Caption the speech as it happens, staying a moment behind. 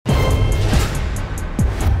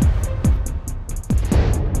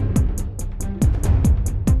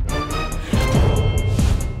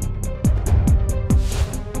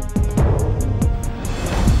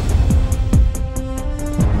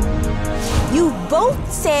You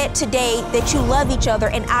both said today that you love each other,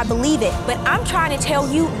 and I believe it, but I'm trying to tell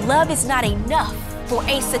you, love is not enough for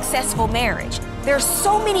a successful marriage. There's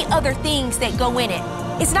so many other things that go in it.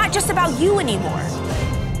 It's not just about you anymore.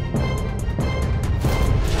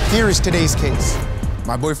 Here is today's case.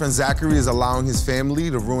 My boyfriend Zachary is allowing his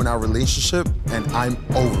family to ruin our relationship, and I'm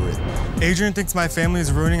over it. Adrian thinks my family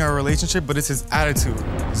is ruining our relationship, but it's his attitude.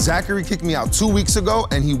 Zachary kicked me out 2 weeks ago,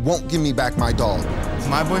 and he won't give me back my dog.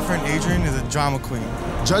 My boyfriend Adrian is a drama queen.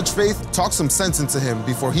 Judge Faith, talk some sense into him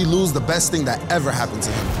before he loses the best thing that ever happened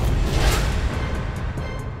to him.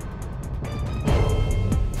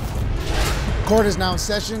 Court is now in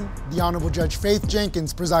session. The Honorable Judge Faith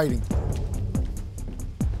Jenkins presiding.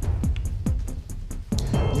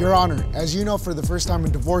 Your Honor, as you know, for the first time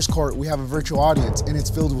in divorce court, we have a virtual audience, and it's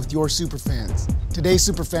filled with your superfans. Today's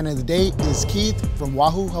superfan of the day is Keith from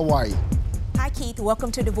Oahu, Hawaii. Hi, Keith.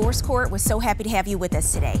 Welcome to divorce court. We're so happy to have you with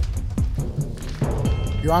us today.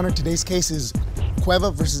 Your Honor, today's case is Cuevea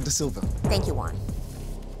versus Silva. Thank you, Juan.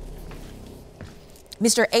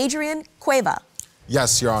 Mr. Adrian Cuevea.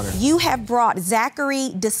 Yes, Your Honor. You have brought Zachary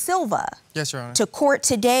Silva Yes, Your Honor. to court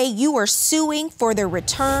today. You are suing for the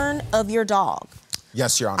return of your dog.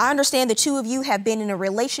 Yes, Your Honor. I understand the two of you have been in a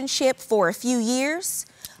relationship for a few years.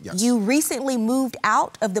 Yes. You recently moved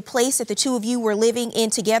out of the place that the two of you were living in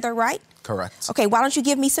together, right? Correct. Okay, why don't you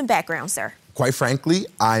give me some background, sir? Quite frankly,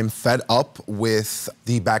 I'm fed up with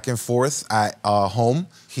the back and forth at home.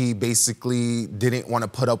 He basically didn't want to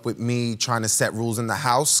put up with me trying to set rules in the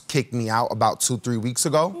house, kicked me out about 2-3 weeks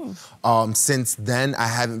ago. Since then, I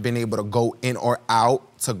haven't been able to go in or out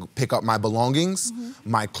to pick up my belongings.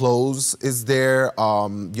 My clothes is there,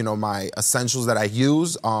 you know, my essentials that I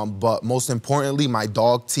use, but most importantly, my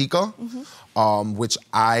dog, Tika, which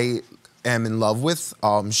I am in love with.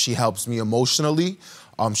 She helps me emotionally.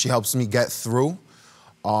 She helps me get through.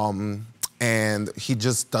 And he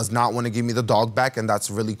just does not want to give me the dog back, and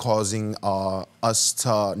that's really causing us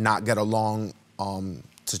to not get along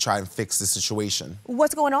to try and fix the situation.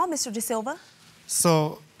 What's going on, Mr. Silva?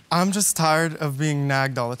 So I'm just tired of being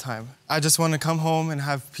nagged all the time. I just want to come home and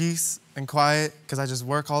have peace and quiet because I just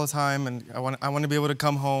work all the time, and I want to be able to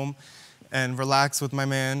come home and relax with my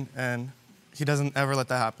man, and he doesn't ever let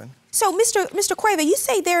that happen. So, Mr. Cuevea, you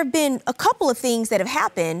say there have been a couple of things that have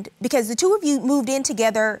happened because the two of you moved in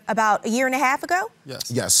together about 1.5 years ago? Yes.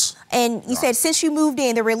 Yes. And you said since you moved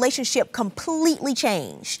in, the relationship completely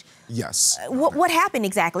changed. Yes. What happened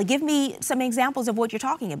exactly? Give me some examples of what you're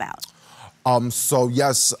talking about. So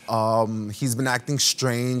yes, he's been acting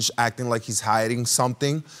strange, acting like he's hiding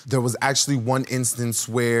something. There was actually one instance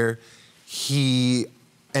where he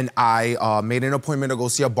and I made an appointment to go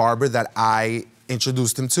see a barber that I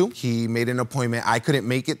introduced him to. He made an appointment. I couldn't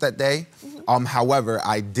make it that day. However,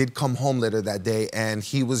 I did come home later that day, and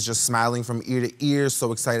he was just smiling from ear to ear,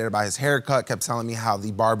 so excited about his haircut, kept telling me how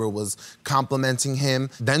the barber was complimenting him,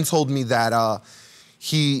 then told me that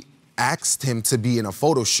he asked him to be in a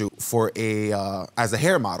photo shoot for as a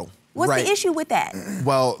hair model. What's the issue with that?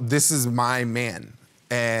 Well, this is my man,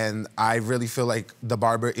 and I really feel like the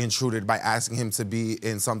barber intruded by asking him to be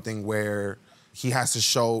in something where he has to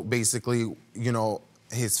show basically, you know,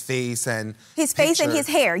 his face and his face and his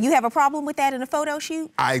hair. You have a problem with that in a photo shoot?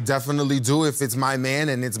 I definitely do. If it's my man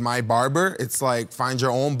and it's my barber, it's like find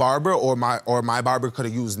your own barber, or my barber could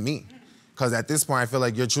have used me. Because at this point, I feel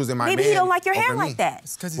like you're choosing my man. Maybe he don't like your hair over like me.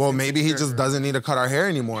 that. Well, maybe he just doesn't need to cut our hair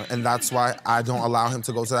anymore, and that's why I don't allow him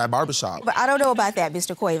to go to that barbershop. But I don't know about that,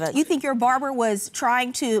 Mr. Cuevea. You think your barber was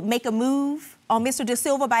trying to make a move on Mr.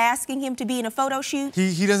 Silva by asking him to be in a photo shoot?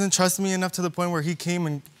 He doesn't trust me enough to the point where he came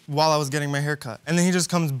and while I was getting my hair cut. And then he just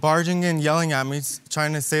comes barging in, yelling at me,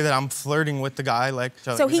 trying to say that I'm flirting with the guy. Like,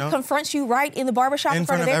 so he confronts you right in the barbershop in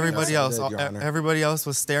front of everybody else. Yes, everybody else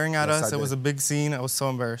was staring at us. It was a big scene. I was so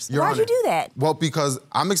embarrassed. Why'd you do that? Well, because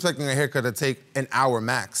I'm expecting a haircut to take an hour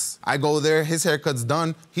max. I go there, his haircut's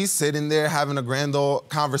done. He's sitting there having a grand old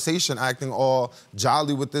conversation, acting all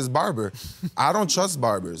jolly with this barber. I don't trust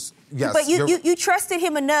barbers. Yes, but you trusted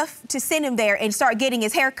him enough to send him there and start getting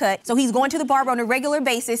his hair cut. So he's going to the barber on a regular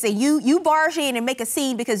basis, and you barge in and make a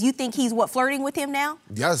scene because you think he's, flirting with him now?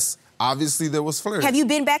 Yes, obviously there was flirting. Have you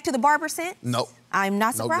been back to the barber since? Nope. I'm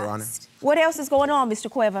not surprised. Nope, Your Honor. What else is going on, Mr.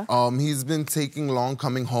 Cuevea? He's been taking long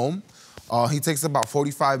coming home. He takes about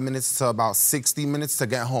 45 minutes to about 60 minutes to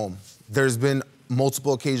get home. There's been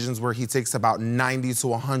multiple occasions where he takes about 90 to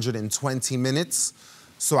 120 minutes.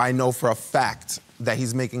 So I know for a fact that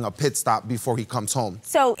he's making a pit stop before he comes home.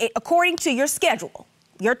 So according to your schedule,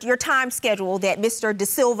 your time schedule that Mr.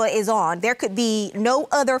 Silva is on, there could be no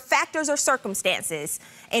other factors or circumstances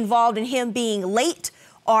involved in him being late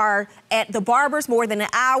are at the barber's more than an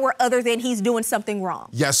hour other than he's doing something wrong?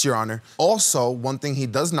 Yes, Your Honor. Also, one thing he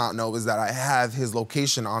does not know is that I have his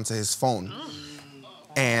location onto his phone.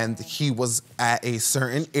 And he was at a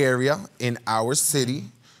certain area in our city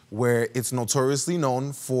where it's notoriously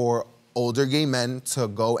known for older gay men to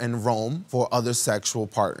go and roam for other sexual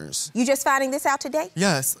partners. You just finding this out today?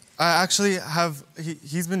 Yes, I actually have,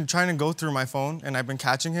 he's been trying to go through my phone and I've been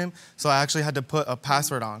catching him, so I actually had to put a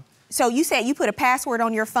password on. So you said you put a password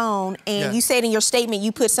on your phone and Yes. you said in your statement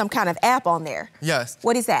you put some kind of app on there. Yes.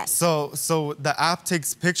 What is that? So the app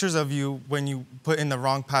takes pictures of you when you put in the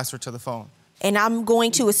wrong password to the phone. And I'm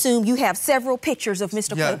going to assume you have several pictures of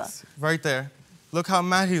Mr. Cueva. Yes, right there. Look how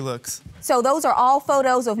mad he looks. So those are all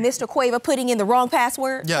photos of Mr. Cueva putting in the wrong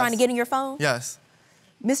password, Yes. trying to get in your phone? Yes.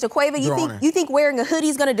 Mr. Cueva, Your Honor. you think wearing a hoodie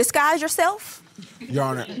is going to disguise yourself? Your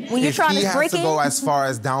Honor, When you're if trying he to has break to in? go as far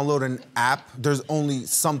as download an app, there's only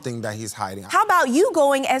something that he's hiding. How about you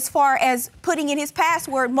going as far as putting in his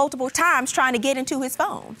password multiple times trying to get into his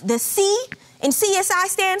phone? The C in CSI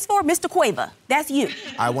stands for Mr. Cueva. That's you.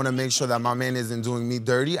 I want to make sure that my man isn't doing me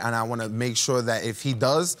dirty, and I want to make sure that if he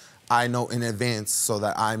does, I know in advance so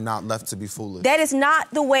that I'm not left to be foolish. That is not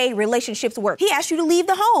the way relationships work. He asked you to leave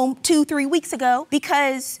the home 2-3 weeks ago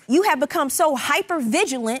because you have become so hyper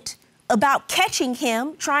vigilant about catching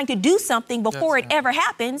him trying to do something before it ever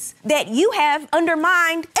happens that you have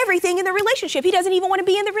undermined everything in the relationship. He doesn't even want to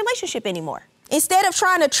be in the relationship anymore. Instead of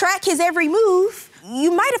trying to track his every move,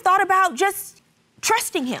 you might have thought about just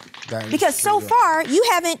trusting him. Because so far, you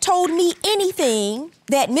haven't told me anything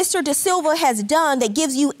that Mr. De Silva has done that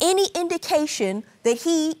gives you any indication that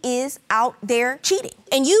he is out there cheating.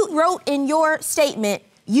 And you wrote in your statement,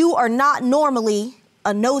 you are not normally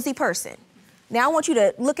a nosy person. Now, I want you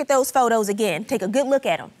to look at those photos again. Take a good look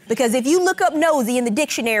at them. Because if you look up nosy in the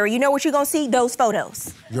dictionary, you know what you're going to see? Those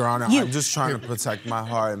photos. Your Honor, You. I'm just trying to protect my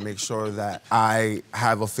heart and make sure that I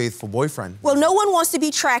have a faithful boyfriend. Well, no one wants to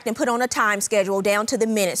be tracked and put on a time schedule down to the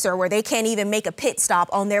minute, sir, where they can't even make a pit stop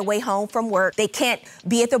on their way home from work. They can't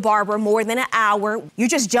be at the barber more than an hour. You're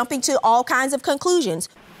just jumping to all kinds of conclusions.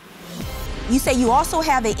 You say you also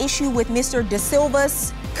have an issue with Mr. De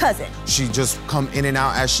Silva's cousin. She just come in and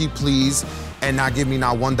out as she please and not give me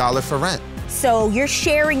not $1 for rent. So you're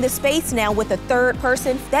sharing the space now with a third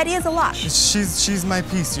person. That is a lot. She's my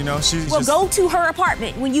piece, you know? She's Well, just... go to her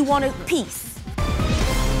apartment when you want a peace.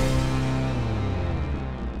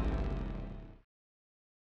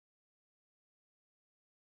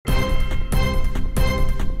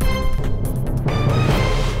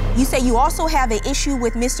 You say you also have an issue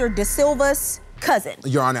with Mr. De Silva's cousin.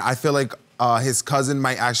 Your Honor, I feel like his cousin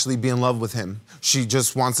might actually be in love with him. She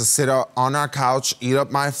just wants to sit on our couch, eat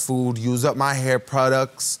up my food, use up my hair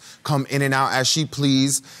products, come in and out as she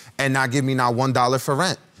please, and not give me not $1 for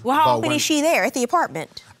rent. Well, how But often when- is she there at the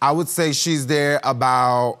apartment? I would say she's there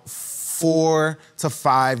about 4 to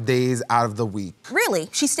 5 days out of the week. Really?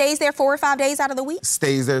 She stays there 4 or 5 days out of the week?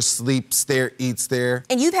 Stays there, sleeps there, eats there.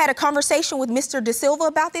 And you've had a conversation with Mr. De Silva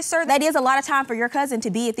about this, sir? That is a lot of time for your cousin to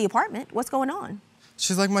be at the apartment. What's going on?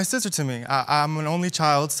 She's like my sister to me. I'm an only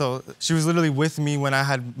child, so she was literally with me when I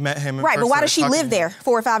had met him. Right, but why does she live there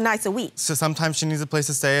 4 or 5 nights a week? So sometimes she needs a place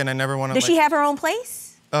to stay, and I never want to. Does she have her own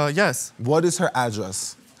place? Yes. What is her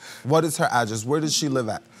address? What is her address? Where does she live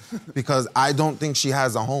at? Because I don't think she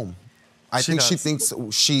has a home. I think she thinks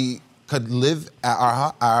she could live at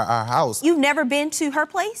our house. You've never been to her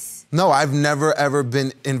place? No, I've never, ever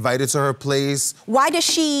been invited to her place. Why does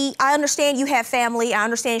she, I understand you have family, I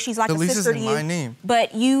understand she's like The a lease sister is to in you. my name.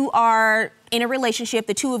 But you are in a relationship,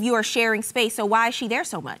 the two of you are sharing space, so why is she there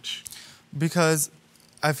so much? Because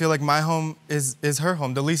I feel like my home is her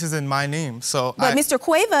home. The lease is in my name, so But Mr.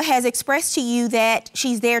 Cueva has expressed to you that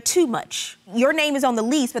she's there too much. Your name is on the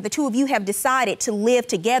lease, but the two of you have decided to live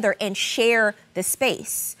together and share the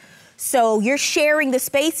space. So you're sharing the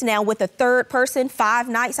space now with a third person 5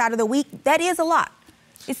 nights out of the week. That is a lot.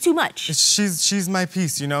 It's too much. She's my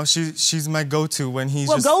piece, you know? She's my go-to when he's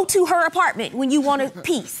Well, just... go to her apartment when you want a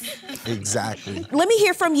peace. Exactly. Let me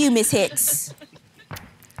hear from you, Miss Hicks.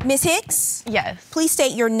 Miss Hicks? Yes. Please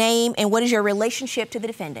state your name and what is your relationship to the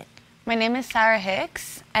defendant? My name is Sarah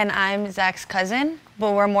Hicks, and I'm Zach's cousin,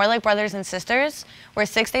 but we're more like brothers and sisters. We're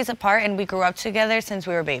 6 days apart, and we grew up together since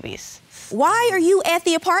we were babies. Why are you at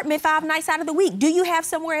the apartment 5 nights out of the week? Do you have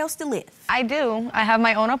somewhere else to live? I do. I have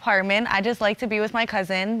my own apartment. I just like to be with my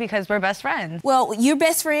cousin because we're best friends. Well, you're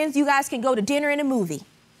best friends. You guys can go to dinner and a movie.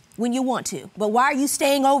 when you want to. But why are you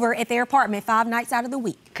staying over at their apartment 5 nights out of the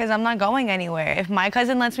week? Because I'm not going anywhere. If my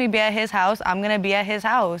cousin lets me be at his house, I'm gonna be at his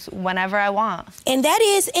house whenever I want. And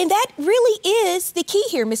that really is the key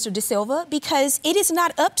here, Mr. De Silva, because it is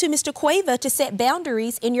not up to Mr. Cueva to set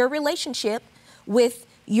boundaries in your relationship with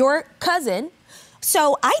your cousin.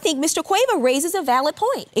 So I think Mr. Cueva raises a valid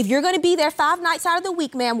point. If you're gonna be there 5 nights out of the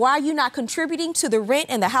week, ma'am, why are you not contributing to the rent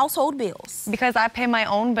and the household bills? Because I pay my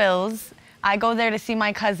own bills. I go there to see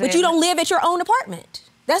my cousin. But you don't live at your own apartment.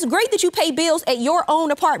 That's great that you pay bills at your own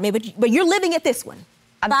apartment, but you're living at this one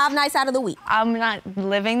 5 nights out of the week. I'm not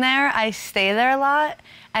living there. I stay there a lot,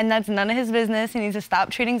 and that's none of his business. He needs to stop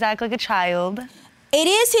treating Zach like a child. It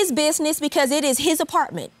is his business because it is his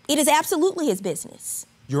apartment. It is absolutely his business.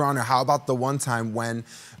 Your Honor, how about the one time when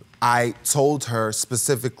I told her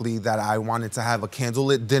specifically that I wanted to have a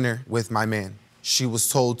candlelit dinner with my man? She was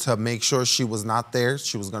told to make sure she was not there.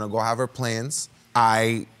 She was gonna go have her plans.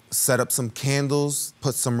 I set up some candles,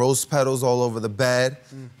 put some rose petals all over the bed.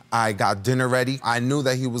 I got dinner ready. I knew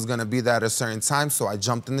that he was gonna be there at a certain time, so I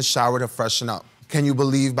jumped in the shower to freshen up. Can you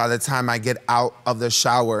believe by the time I get out of the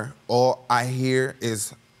shower, all I hear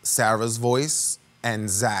is Sarah's voice and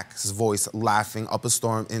Zach's voice laughing up a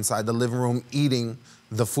storm inside the living room, eating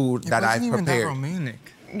the food that I prepared. It wasn't even that romantic.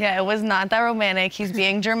 Yeah, it was not that romantic. He's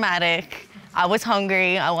being dramatic. I was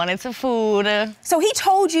hungry. I wanted some food. So he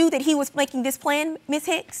told you that he was making this plan, Ms.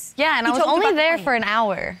 Hicks? Yeah, and I was only there for an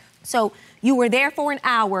hour. So you were there for an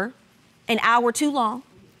hour too long,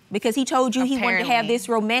 because he told you he wanted to have this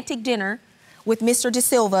romantic dinner with Mr. De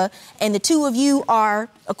Silva, and the two of you are,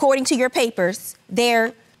 according to your papers,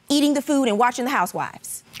 there eating the food and watching The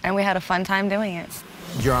Housewives. And we had a fun time doing it.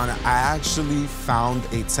 Your Honor, I actually found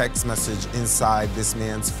a text message inside this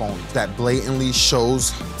man's phone that blatantly shows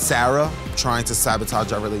Sarah trying to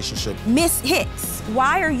sabotage our relationship. Miss Hicks,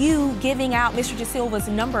 why are you giving out Mr. De Silva's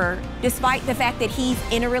number despite the fact that he's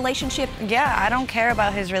in a relationship? Yeah, I don't care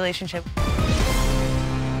about his relationship.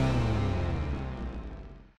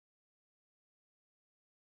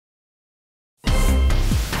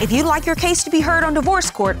 If you'd like your case to be heard on divorce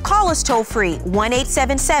court, call us toll-free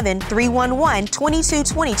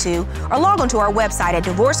 1-877-311-2222 or log on to our website at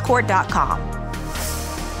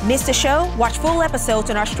divorcecourt.com. Miss the show? Watch full episodes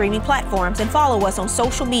on our streaming platforms and follow us on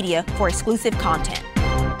social media for exclusive content.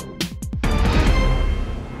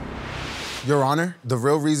 Your Honor, the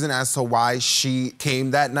real reason as to why she came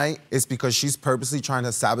that night is because she's purposely trying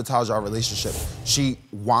to sabotage our relationship. She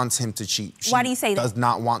wants him to cheat. Why do you say that? She does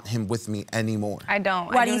not want him with me anymore. I don't.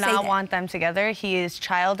 Why I do do you say not that? want them together. He is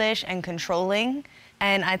childish and controlling,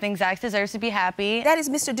 and I think Zach deserves to be happy. That is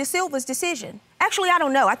Mr. De Silva's decision. Actually, I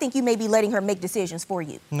don't know. I think you may be letting her make decisions for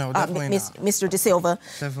you. No, definitely not. Mr. De Silva.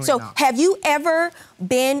 Definitely so, not. have you ever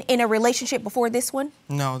been in a relationship before this one?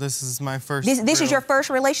 No, this is my first. This is your first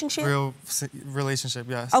relationship? Real relationship,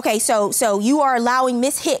 yes. Okay, so you are allowing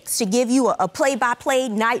Miss Hicks to give you a play-by-play,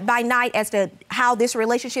 night by night as to how this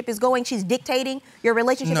relationship is going. She's dictating your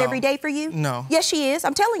relationship No. every day for you? No. Yes, she is.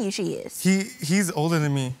 I'm telling you she is. He's older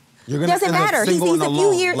than me. You're gonna Doesn't end up matter. He's single and a few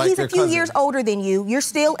alone, years. like He's a your few cousin. years older than you. You're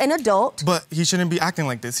still an adult. But he shouldn't be acting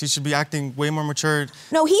like this. He should be acting way more mature.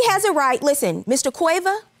 No, he has a right. Listen, Mr.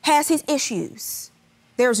 Cueva has his issues.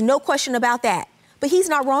 There's no question about that. But he's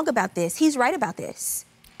not wrong about this. He's right about this.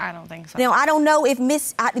 I don't think so. Now, I don't know if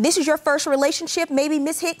this is your first relationship. Maybe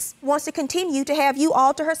Miss Hicks wants to continue to have you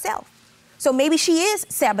all to herself. So maybe she is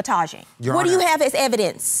sabotaging. Your What do you Honor. have as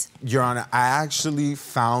evidence? Your Honor, I actually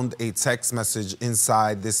found a text message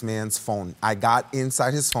inside this man's phone. I got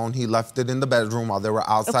inside his phone. He left it in the bedroom while they were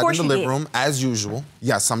outside in the living room, as usual.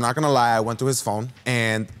 Yes, I'm not gonna lie, I went through his phone,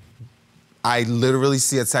 and I literally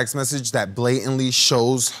see a text message that blatantly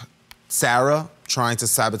shows Sarah trying to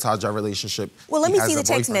sabotage our relationship. Well, let He me has see a the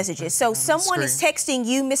text boyfriend. messages. So someone is texting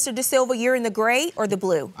you, Mr. De Silva, you're in the gray or the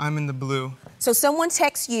blue? I'm in the blue. So someone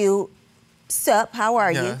texts you, sup, how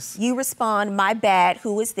are Yes. you? You respond, my bad,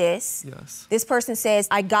 who is this? Yes. This person says,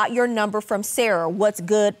 I got your number from Sarah, what's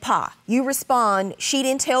good, pa? You respond, she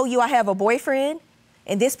didn't tell you I have a boyfriend?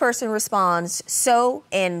 And this person responds, so,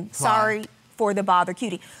 and sorry for the bother,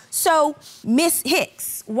 cutie. So, Miss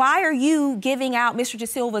Hicks, why are you giving out Mr. De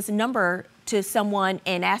Silva's number to someone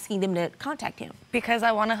and asking them to contact him? Because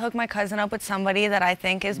I want to hook my cousin up with somebody that I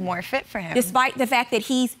think is more fit for him. Despite the fact that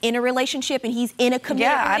he's in a relationship and he's in a committed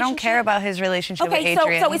Yeah, I relationship? don't care about his relationship with Okay,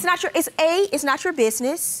 Adrian. so it's not your, it's not your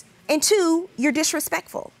business, and two, you're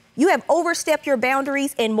disrespectful. You have overstepped your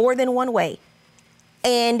boundaries in more than one way.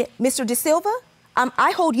 And Mr. De Silva,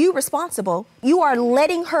 I hold you responsible. You are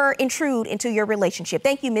letting her intrude into your relationship.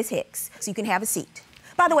 Thank you, Ms. Hicks. So you can have a seat.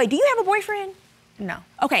 By the way, do you have a boyfriend? No.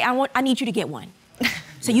 Okay, I need you to get one.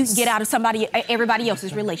 so you can get out of everybody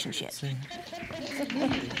else's relationship.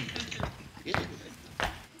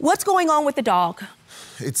 What's going on with the dog?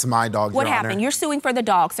 It's my dog, What Your happened? Honor. You're suing for the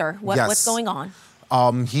dog, sir. Yes. What's going on?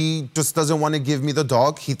 He just doesn't want to give me the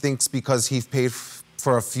dog. He thinks because he paid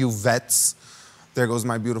for a few vets. There goes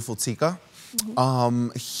my beautiful Tika.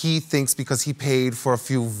 He thinks because he paid for a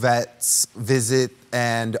few vets visit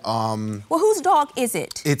and Well, whose dog is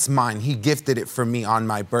it? it's mine. He gifted it for me on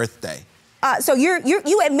my birthday. So you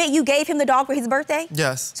admit you gave him the dog for his birthday?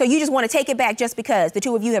 Yes. So you just want to take it back just because the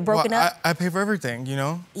two of you have broken up? I pay for everything, you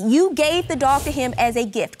know? You gave the dog to him as a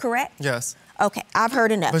gift, correct? Yes. Okay, I've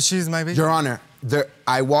heard enough. But she's my baby. Your Honor,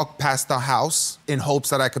 I walked past the house in hopes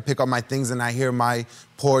that I could pick up my things, and I hear my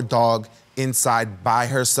poor dog inside by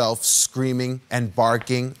herself screaming and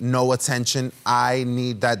barking, no attention. I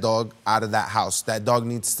need that dog out of that house. That dog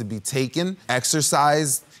needs to be taken,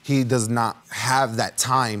 exercised. He does not have that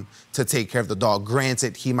time to take care of the dog.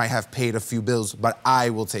 Granted, he might have paid a few bills, but I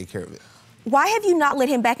will take care of it. Why have you not let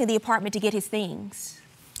him back in the apartment to get his things?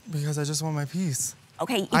 Because I just want my peace.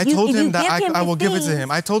 Okay, I told him that I will give it to him.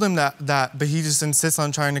 I told him that, but he just insists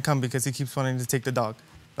on trying to come because he keeps wanting to take the dog.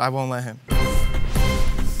 I won't let him.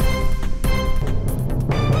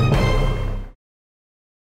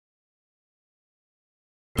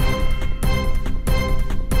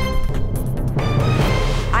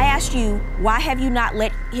 I asked you, why have you not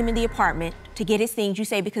let him in the apartment to get his things? You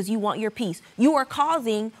say because you want your peace. You are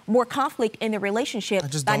causing more conflict in the relationship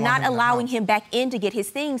by not allowing him back in to get his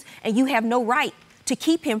things, and you have no right to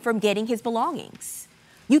keep him from getting his belongings.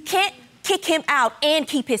 You can't kick him out and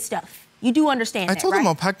keep his stuff. You do understand that, right? I told him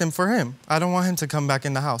I'll pack them for him. I don't want him to come back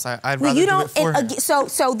in the house. I'd rather you do it for him.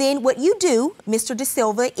 So then what you do, Mr. De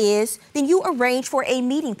Silva, is then you arrange for a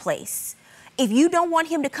meeting place. If you don't want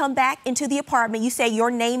him to come back into the apartment, you say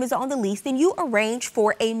your name is on the lease, then you arrange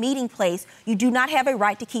for a meeting place. You do not have a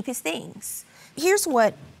right to keep his things. Here's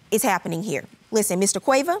what is happening here. Listen, Mr.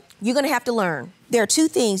 Cuevea, you're gonna have to learn. There are two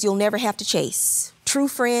things you'll never have to chase: true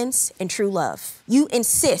friends and true love. You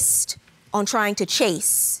insist on trying to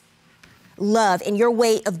chase love, and your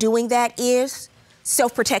way of doing that is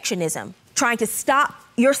self-protectionism, trying to stop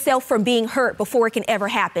yourself from being hurt before it can ever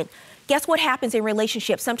happen. Guess what happens in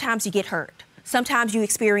relationships? Sometimes you get hurt. Sometimes you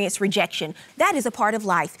experience rejection. That is a part of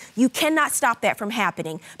life. You cannot stop that from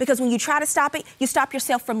happening, because when you try to stop it, you stop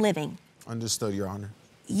yourself from living. Understood, Your Honor.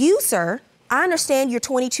 You, sir, I understand you're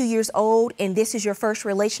 22 years old and this is your first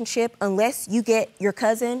relationship. Unless you get your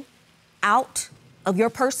cousin out of your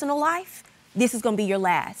personal life, this is gonna be your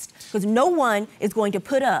last. Because no one is going to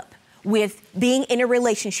put up with being in a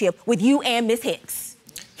relationship with you and Miss Hicks.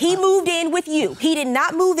 He moved in with you. He did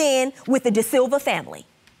not move in with the De Silva family.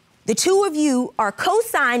 The two of you are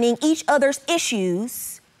co-signing each other's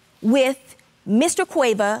issues with Mr.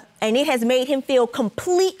 Cuevea, and it has made him feel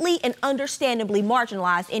completely and understandably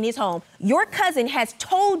marginalized in his home. Your cousin has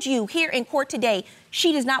told you here in court today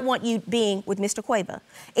she does not want you being with Mr. Cuevea.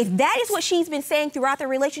 If that is what she's been saying throughout the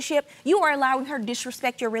relationship, you are allowing her to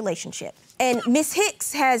disrespect your relationship. And Ms.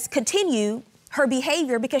 Hicks has continued her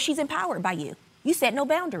behavior because she's empowered by you. You set no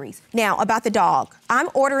boundaries. Now, about the dog, I'm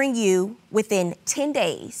ordering you within 10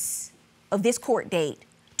 days of this court date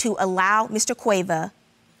to allow Mr. Cuevea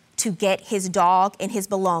to get his dog and his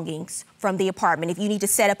belongings from the apartment. If you need to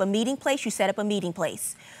set up a meeting place, you set up a meeting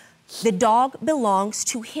place. The dog belongs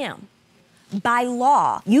to him. By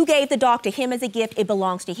law, you gave the dog to him as a gift. It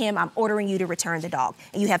belongs to him. I'm ordering you to return the dog,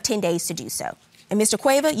 and you have 10 days to do so. And Mr.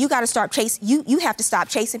 Cuevea, you got to start you have to stop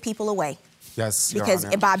chasing people away. Yes, Your Because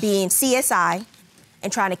Honor. by being CSI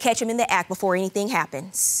and trying to catch them in the act before anything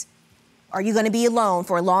happens, are you going to be alone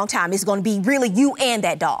for a long time? It's going to be really you and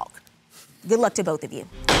that dog. Good luck to both of you.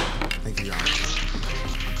 Thank you, Your Honor.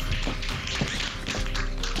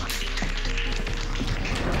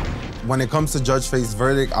 When it comes to Judge Faith's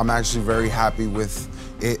verdict, I'm actually very happy with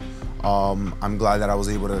it. I'm glad that I was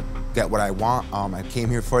able to get what I want. I came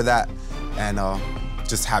here for that, and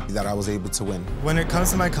just happy that I was able to win. When it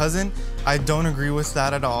comes to my cousin, I don't agree with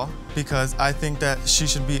that at all, because I think that she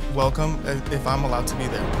should be welcome if I'm allowed to be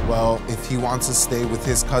there. Well, if he wants to stay with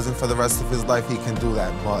his cousin for the rest of his life, he can do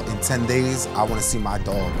that. But in 10 days, I want to see my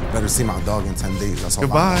dog. Better see my dog in 10 days. That's all.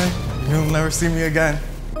 Goodbye. You'll never see me again.